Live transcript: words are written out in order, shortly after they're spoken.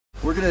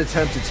we're going to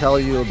attempt to tell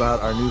you about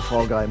our new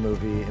Fall Guy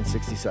movie in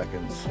 60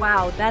 seconds.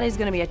 Wow, that is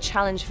going to be a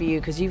challenge for you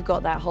because you've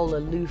got that whole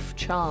aloof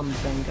charm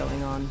thing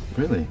going on.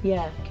 Really?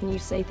 Yeah. Can you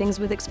say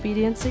things with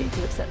expediency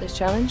to accept this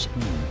challenge?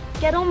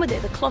 Get on with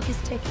it. The clock is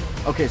ticking.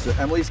 Okay, so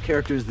Emily's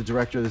character is the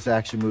director of this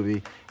action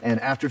movie, and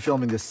after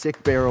filming the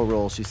sick barrel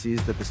roll, she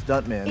sees that the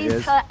stuntman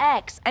He's her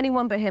ex.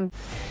 Anyone but him.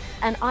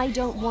 And I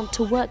don't want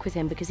to work with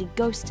him because he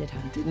ghosted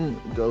her.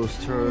 Didn't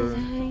ghost her.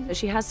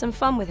 She has some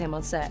fun with him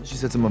on set. She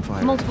sets him on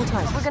fire. Multiple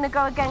times. We're gonna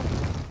go again.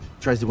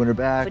 Tries to win her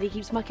back. But he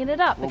keeps mucking it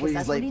up because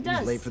that's what he does.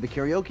 He's late for the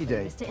karaoke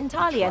day. Missed it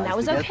entirely, and that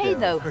was okay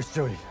though. Where's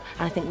Jody?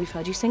 And I think we've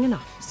heard you sing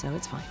enough, so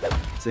it's fine.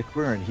 Sick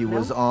burn. He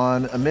was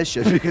on a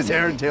mission because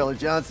Aaron Taylor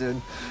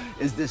Johnson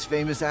is this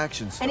famous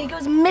action star. And he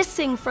goes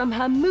missing from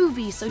her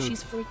movie, so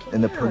she's freaking out.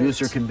 And the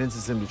producer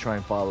convinces him to try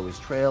and follow his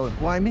trail. And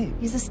why me?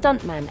 He's a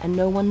stuntman, and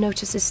no one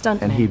notices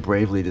stuntmen. And he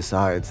bravely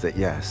decides that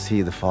yes,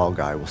 he, the Fall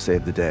Guy, will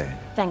save the day.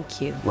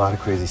 Thank you. A lot of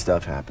crazy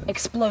stuff happens.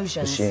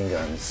 Explosions. Machine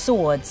guns.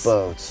 Swords.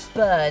 Boats.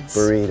 Birds.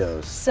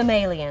 Burritos. Some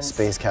aliens.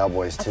 Space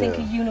cowboys, too. I think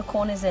a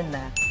unicorn is in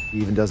there. He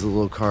even does a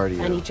little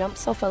cardio. And he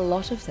jumps off a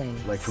lot of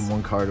things. Like from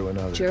one car to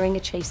another. During a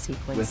chase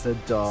sequence. With a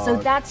dog. So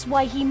that's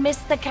why he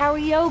missed the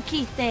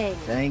karaoke thing.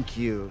 Thank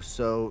you.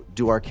 So,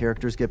 do our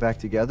characters get back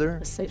together?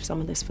 Let's save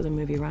some of this for the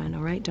movie, Ryan,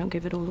 all right? Don't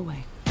give it all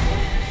away.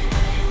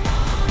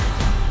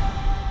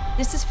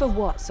 This is for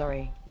what,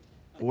 sorry?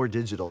 Or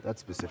digital,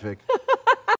 that's specific.